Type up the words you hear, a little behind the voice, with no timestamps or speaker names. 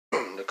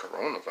the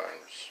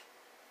coronavirus.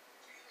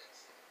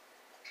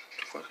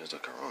 What the fuck is the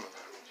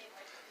coronavirus?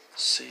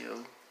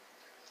 CO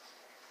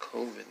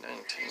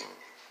COVID-19.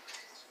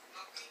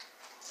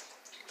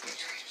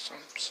 Some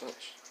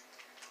such.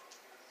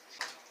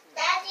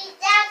 Daddy.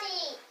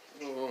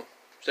 Oh,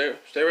 stay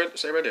right there, baby.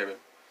 Stay right there.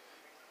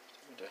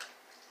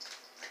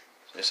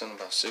 Say something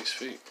about 6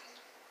 feet.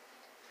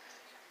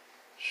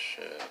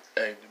 Shit.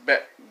 Hey,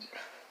 back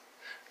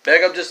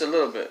up just a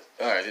little bit.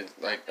 Alright,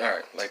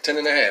 like 10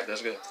 and a half.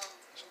 That's good.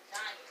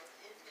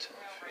 10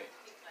 feet.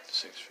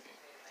 6 feet.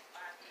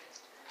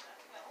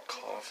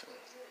 Coughing.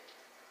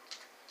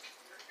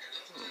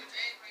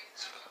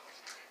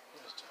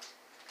 What is that?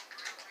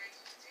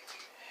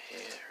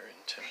 Head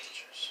hurting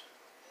temperatures.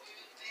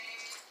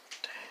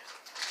 Damn.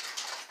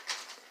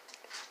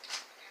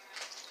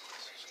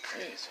 This is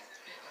crazy.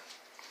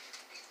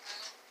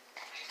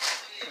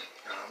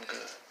 No, I'm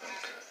good.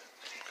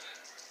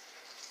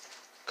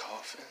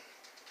 Coughing.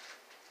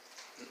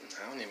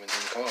 I don't even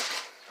do coffee.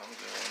 I'm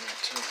good on that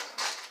too.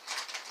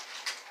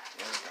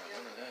 None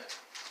of that.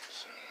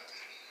 So.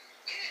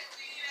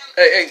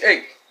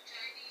 Hey.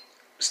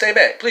 Stay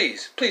back,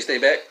 please. Please stay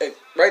back. Hey,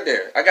 right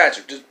there. I got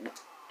you. Just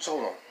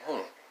hold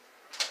on.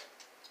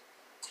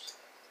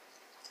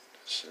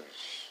 This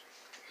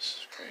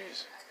is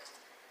crazy.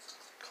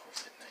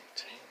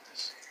 COVID-19.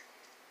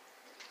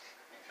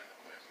 Gotta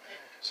wear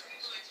masks.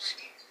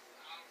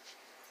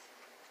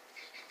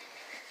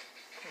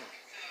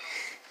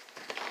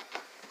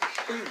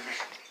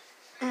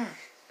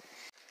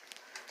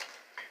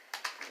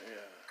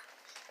 Yeah.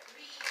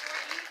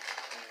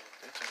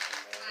 They're talking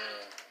about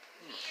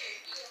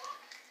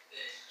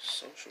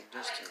social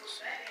distance.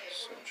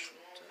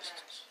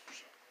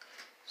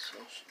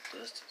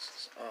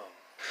 Oh,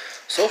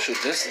 social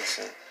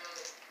distancing.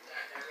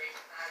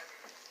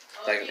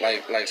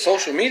 Like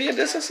social media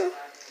distancing.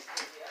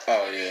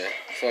 Oh yeah,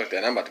 fuck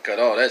that. I'm about to cut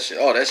all that shit.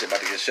 All that shit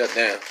about to get shut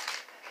down.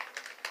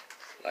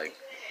 Like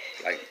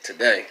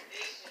today.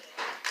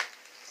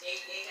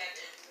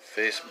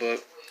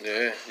 Facebook,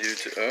 yeah,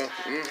 YouTube. Oh,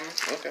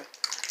 okay.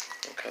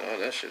 I'll cut all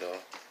that shit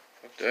off.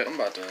 Fuck that.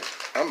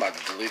 I'm about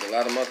to delete a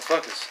lot of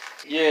motherfuckers.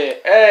 Yeah,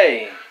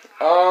 hey,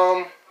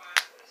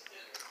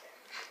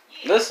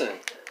 listen,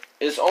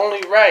 it's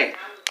only right.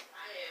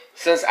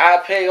 Since I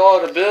pay all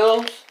the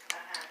bills,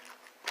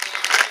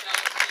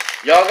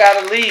 y'all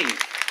gotta leave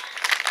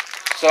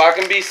so I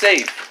can be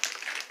safe.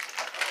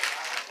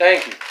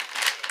 Thank you.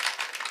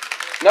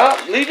 No,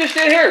 leave this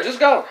shit here. Just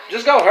go.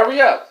 Hurry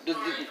up.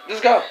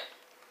 Just go.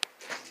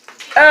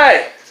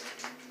 Hey!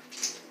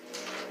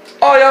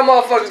 All y'all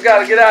motherfuckers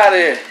gotta get out of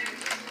here.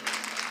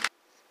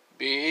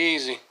 Be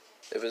easy.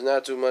 If it's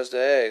not too much to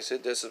ask,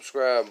 hit that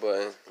subscribe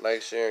button.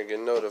 Like, share, and get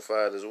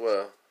notified as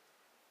well.